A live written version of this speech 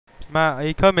Matt, are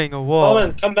you coming or what?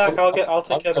 Solomon, come back. I'll take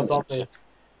I'm care of the coming.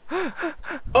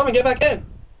 zombie. Solomon, get back in.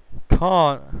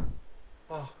 Can't.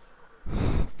 Oh,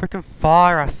 Freaking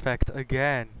fire aspect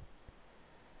again.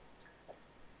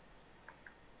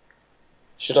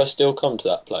 Should I still come to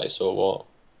that place or what?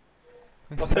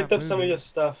 They I start picked up some of moving. your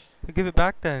stuff. Give it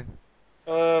back then.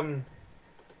 Um,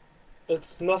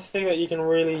 it's nothing that you can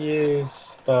really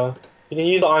use though. You can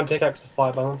use the iron pickaxe to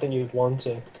fight, but I don't think you'd want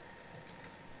to.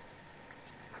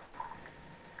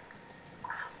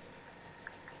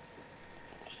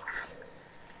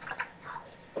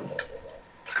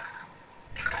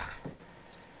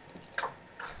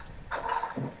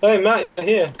 Hey, Matt, you're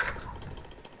here.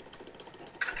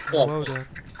 Oh, Yeah. well done.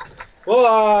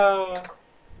 Whoa!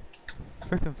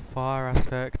 Freaking fire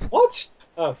aspect. What?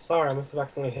 Oh, sorry, I must have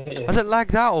accidentally hit you. Has it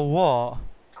lagged out or what?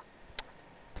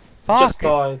 Just Fuck!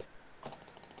 died.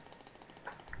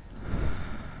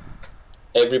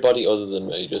 Everybody other than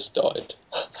me just died.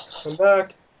 I'm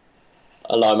back.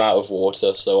 And I'm out of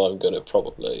water, so I'm gonna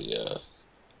probably,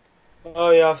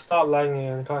 Oh yeah, I've started lagging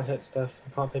again. I can't hit stuff.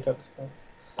 I can't pick up stuff.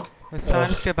 No, Sam,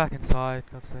 just Ugh. get back inside,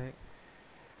 God's sake.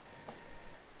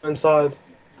 Inside.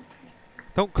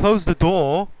 Don't close the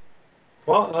door!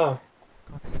 What? Oh.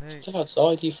 God's sake. still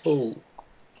outside, you fool.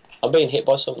 I'm being hit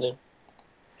by something.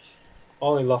 I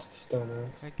only lost a stone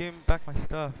axe. Hey, give me back my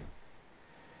stuff.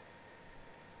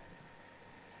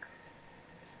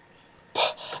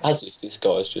 As if this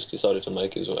guy's just decided to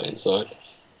make his way inside.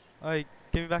 Hey,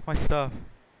 give me back my stuff.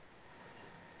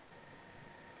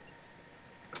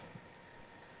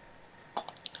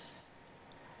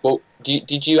 Well,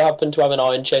 did you happen to have an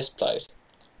iron chest plate?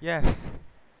 Yes.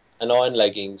 An iron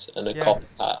leggings and a Yes. copper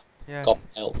hat? Yes. Copper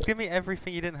Just helmet? give me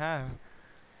everything you didn't have.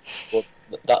 Well,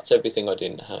 that's everything I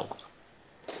didn't have.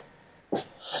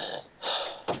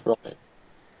 Right.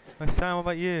 No, Sam, what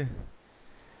about you?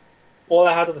 All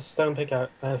I had was a stone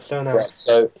pickaxe, stone Right, axe.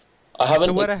 so I So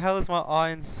haven't. where the hell is my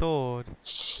iron sword?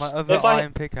 My other If I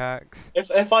iron pickaxe?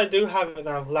 if I do have it, then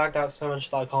I've lagged out so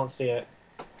much that I can't see it.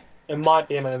 It might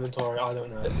be in my inventory. I don't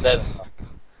know. Then,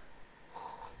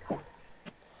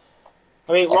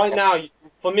 I mean, right now,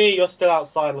 for me, you're still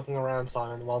outside looking around,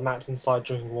 Simon, while Matt's inside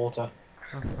drinking water.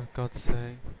 Oh, for God's sake.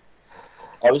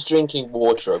 I was drinking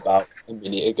water about a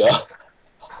minute ago.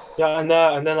 Yeah, and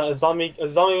then like, a zombie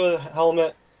with a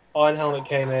helmet, iron helmet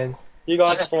came in. You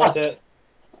guys fought it.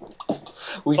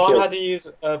 We Simon killed. had to use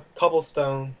a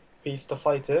cobblestone piece to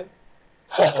fight it.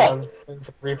 And for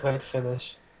the replay to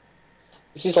finish.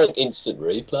 This is like instant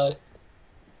replay.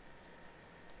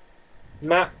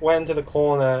 Matt went to the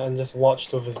corner and just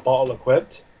watched with his bottle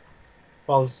equipped,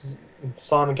 while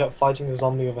Simon kept fighting the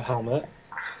zombie with a helmet.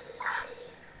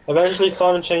 Eventually,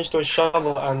 Simon changed to a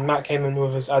shovel, and Matt came in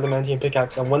with his adamantium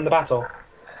pickaxe and won the battle.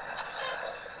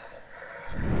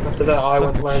 After that, I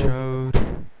went Suck to a my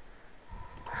chode.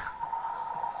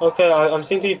 Okay, I'm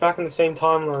seem to be back in the same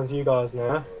timeline as you guys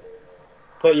now.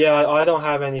 But yeah, I don't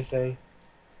have anything,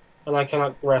 and I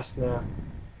cannot rest now.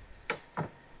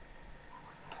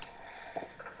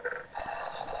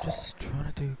 Just trying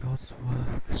to do God's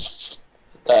work.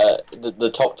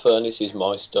 The top furnace is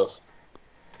my stuff.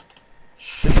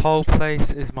 This whole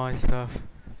place is my stuff.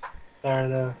 Fair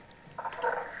enough.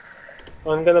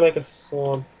 I'm gonna make a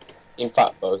sword. In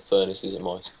fact, both furnaces are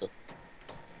my stuff.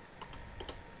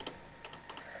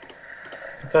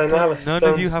 Okay, now I have a None stone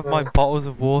of you have my sword. bottles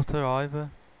of water either.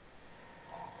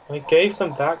 I gave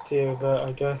some back to you, but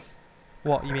I guess.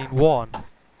 What, you mean one?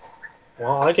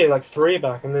 Well, I gave like 3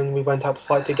 back, and then we went out to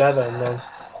fight together, and then.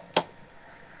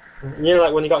 You know,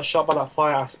 like when you got shot by that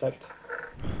fire aspect.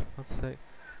 Let's see.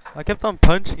 I kept on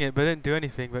punching it, but it didn't do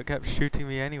anything, but it kept shooting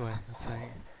me anyway. Let's see.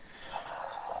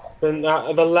 Then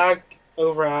the lag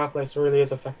over our place really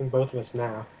is affecting both of us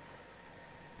now.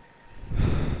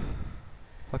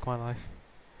 Fuck my life.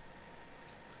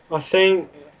 I think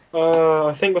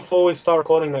before we start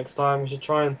recording next time, we should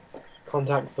try and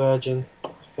contact Virgin. I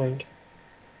think.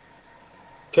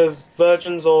 Because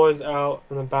Virgin's always out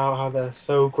and about how they're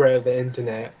so great at the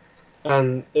internet,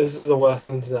 and this is the worst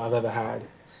internet I've ever had.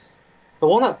 The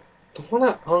one at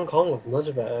Hong Kong was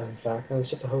much better, in fact, and it's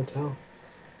just a hotel.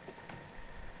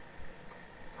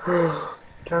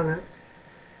 Damn it.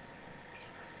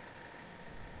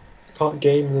 Can't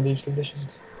game in these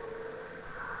conditions.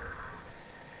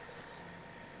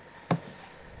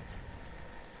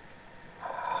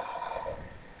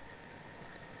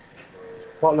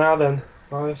 What now then,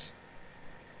 guys?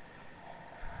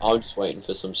 I'm just waiting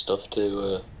for some stuff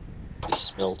to be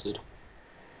smelted.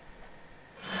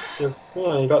 You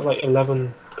got like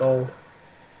 11 gold.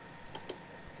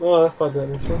 Oh, that's quite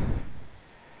good. This one.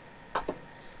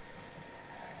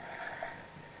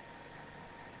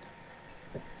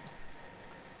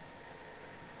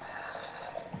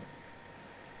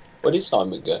 Where did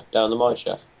Simon go? Down the mine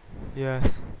shaft.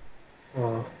 Yes.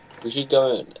 Oh. We should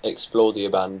go and explore the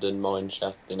abandoned mine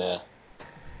shaft in a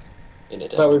But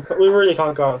desert. we really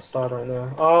can't go outside right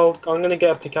now. I'm gonna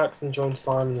get a pickaxe and join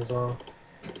Simon as well.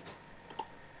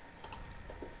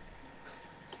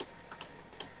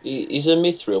 Is a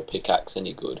mithril pickaxe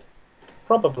any good?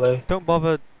 Probably. Don't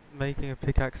bother making a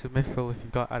pickaxe with mithril if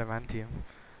you've got adamantium.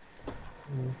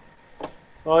 Mm.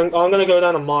 I'm gonna go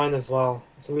down a mine as well.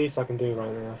 It's the least I can do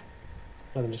right now.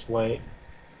 And just wait.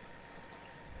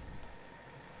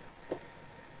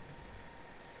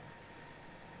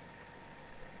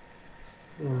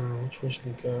 Which way should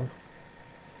we go?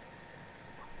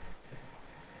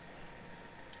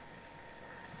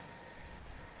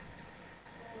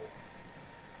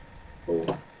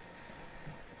 Oh.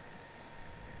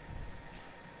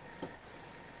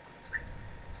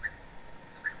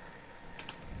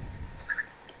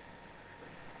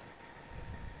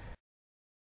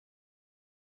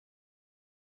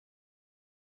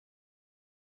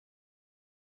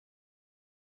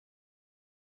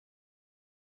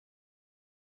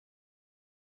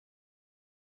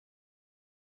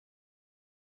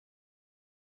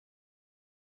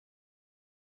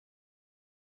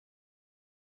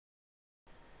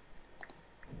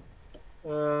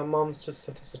 Mom's just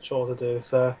set us a chore to do,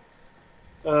 so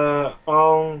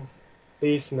I'll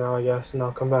leave now, I guess, and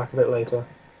I'll come back a bit later.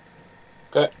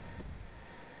 Okay.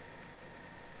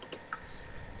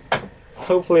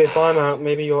 Hopefully, if I'm out,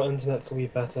 maybe your internet will be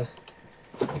better.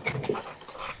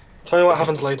 Tell me what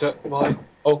happens later. Bye.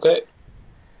 Okay.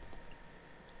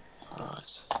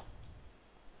 Alright.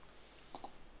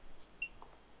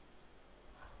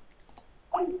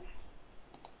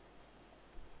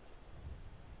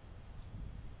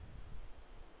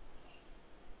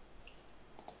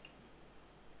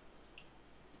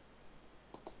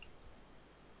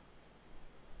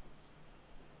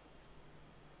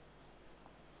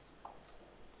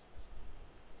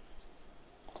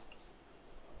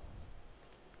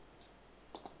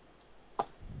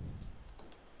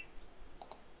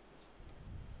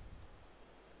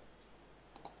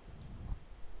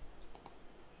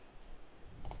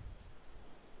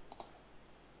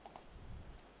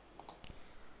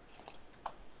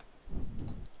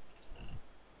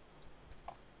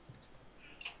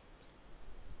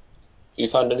 You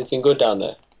found anything good down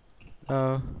there?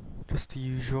 No, just the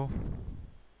usual.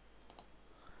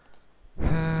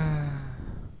 There'd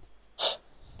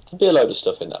be a load of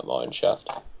stuff in that mine shaft.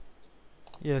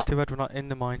 Yeah, too bad we're not in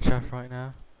the mine shaft right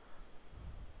now.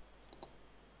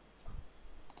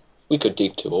 We could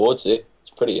dig towards it.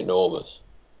 It's pretty enormous.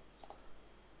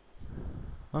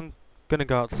 I'm gonna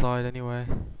go outside anyway.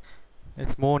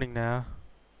 It's morning now.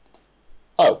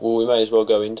 Oh, well, we may as well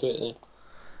go into it then.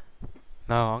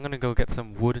 No, I'm gonna go get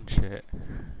some wood and shit.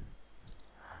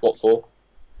 What for?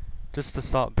 Just to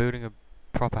start building a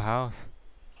proper house.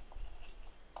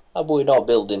 Oh, but we're not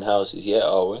building houses yet,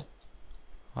 are we?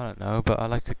 I don't know, but I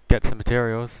like to get some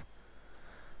materials.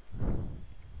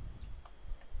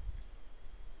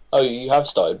 Oh, you have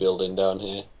started building down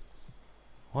here.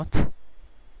 What?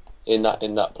 In that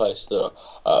place.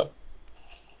 Oh,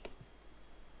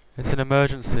 It's an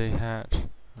emergency hatch.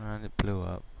 And it blew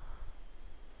up.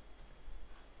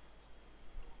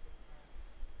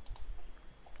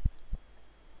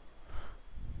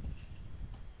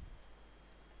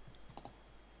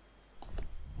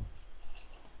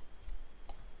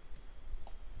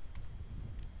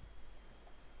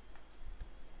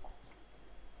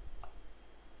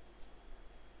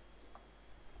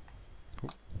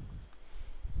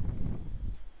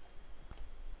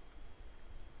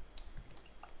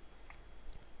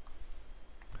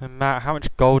 And Matt, how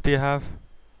much gold do you have?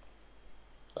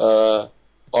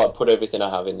 I put everything I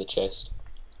have in the chest.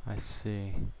 I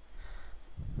see.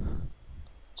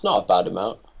 It's not a bad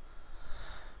amount.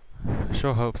 I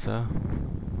sure hope so.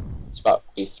 It's about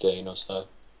 15 or so.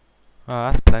 Oh,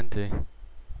 that's plenty.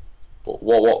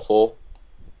 What for?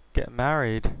 Get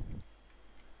married.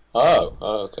 Oh,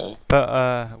 okay.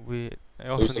 But we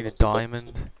also Who's need a looking for-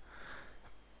 diamond.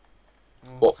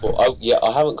 What for? Oh, yeah,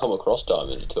 I haven't come across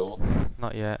diamond at all.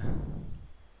 Not yet.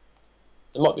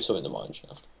 There might be some in the mine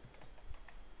shaft.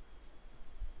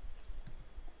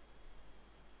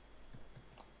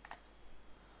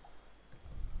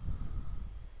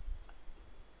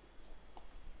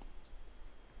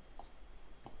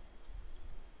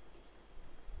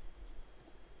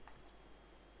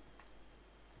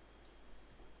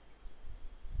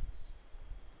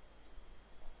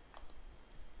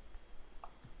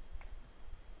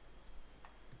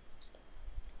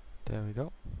 There we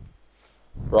go.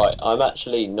 Right, I'm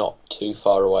actually not too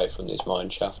far away from this mine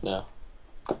shaft now.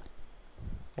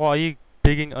 What, are you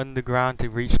digging underground to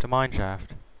reach the mine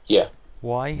shaft? Yeah.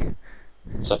 Why?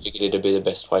 So I figured it'd be the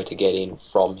best way to get in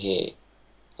from here,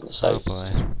 and the Oh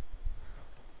safest. boy.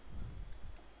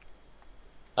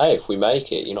 Hey, if we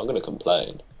make it, you're not going to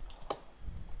complain.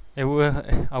 It will.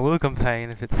 I will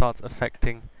complain if it starts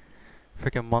affecting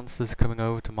freaking monsters coming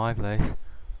over to my place.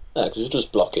 No, because we'll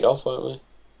just block it off, won't we?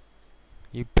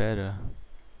 You better.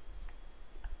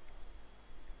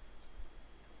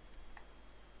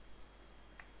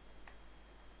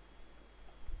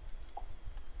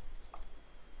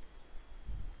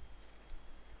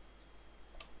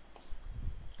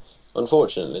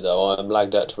 Unfortunately, though, I'm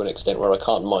lagged out to an extent where I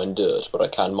can't mine dirt, but I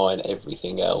can mine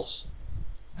everything else.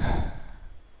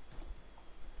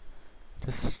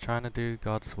 Just trying to do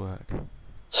God's work.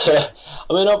 I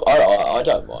mean, I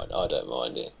don't mind. I don't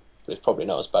mind it, but it's probably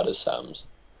not as bad as Sam's.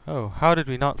 Oh, how did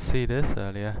we not see this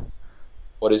earlier?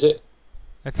 What is it?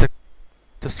 It's a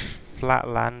just flat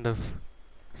land of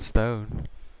stone.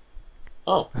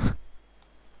 Oh.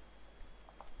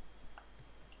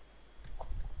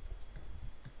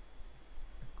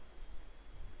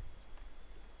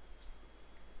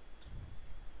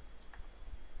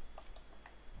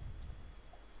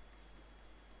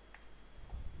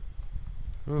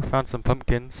 Ooh, found some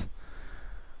pumpkins.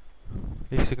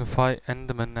 At least we can fight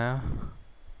Enderman now.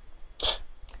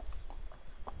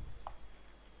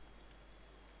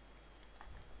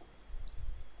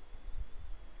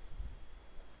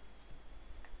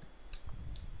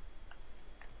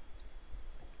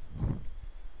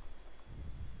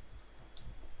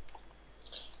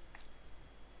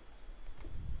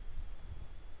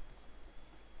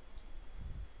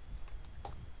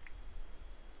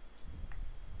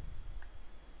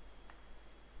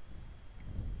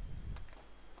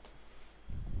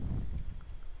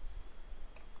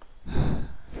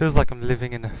 Feels like I'm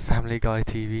living in a Family Guy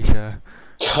TV show.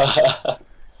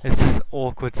 It's just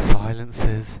awkward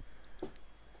silences.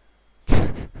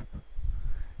 It's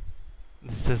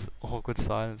just awkward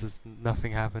silences.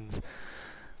 Nothing happens.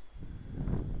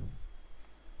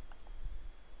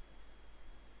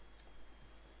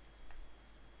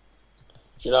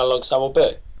 Do you know how long Sam will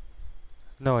be?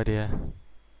 No idea.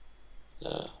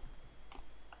 No.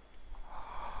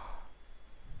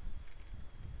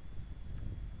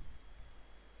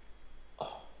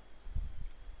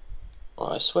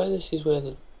 Right, I swear this is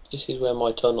where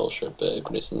my tunnel should be,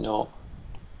 but it's not.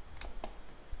 I'm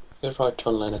gonna try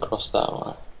tunneling across that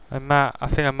way. I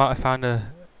think I might have found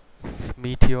a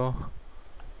meteor.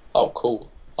 Oh, cool.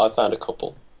 I found a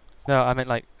couple. No, I meant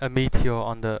like a meteor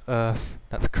on the Earth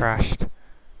that's crashed.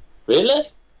 Really?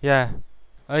 Yeah.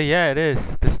 Oh yeah, it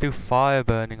is. There's still fire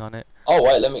burning on it. Oh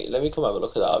wait, let me come have a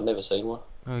look at that. I've never seen one.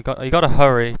 Oh, you gotta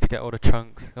hurry to get all the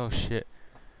chunks. Oh shit.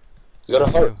 You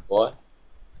gotta hurry. Why?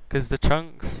 Because the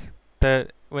chunks,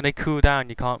 when they cool down,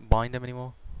 you can't bind them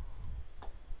anymore.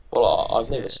 Well, I've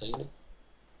never Shit. seen it.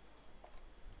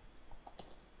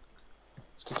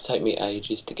 It's gonna take me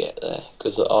ages to get there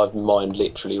because I've mined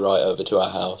literally right over to our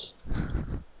house.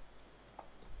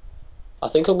 I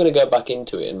think I'm gonna go back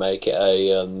into it and make it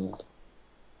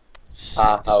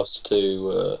our house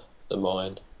to the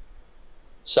mine.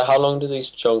 So how long do these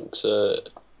chunks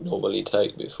normally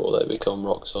take before they become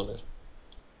rock solid?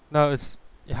 No,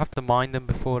 you have to mine them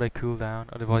before they cool down,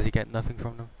 otherwise you get nothing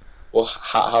from them. Well,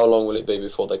 how long will it be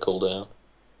before they cool down?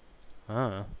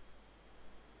 Oh.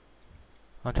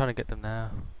 I'm trying to get them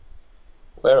now.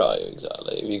 Where are you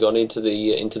exactly? Have you gone into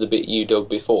the bit you dug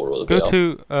before, or the Go bit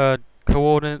to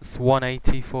coordinates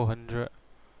 180, 400.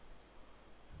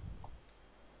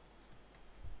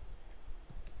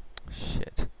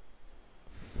 Shit.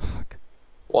 Fuck.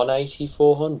 180,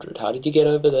 400? How did you get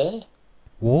over there?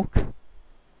 Walk?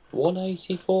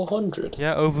 180, 400?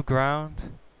 Yeah, overground.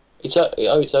 It's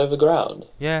overground.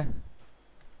 Yeah.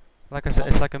 Like I said,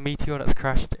 it's like a meteor that's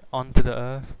crashed onto the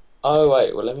Earth. Oh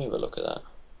wait, well let me have a look at that.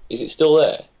 Is it still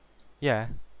there? Yeah.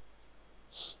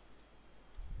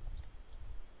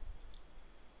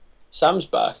 Sam's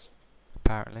back.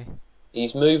 Apparently.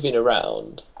 He's moving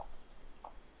around.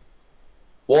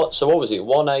 What? So what was it?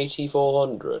 180,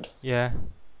 400? Yeah.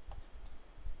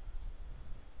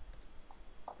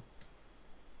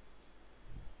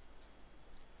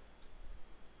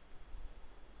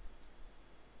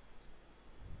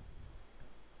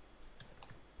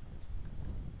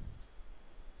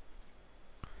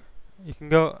 You can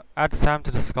go add Sam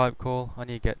to the Skype call. I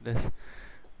need to get this.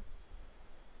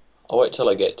 I'll wait till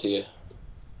I get to you.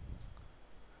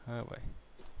 Oh wait.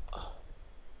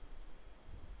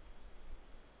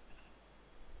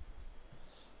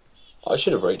 I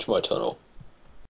should have reached my tunnel.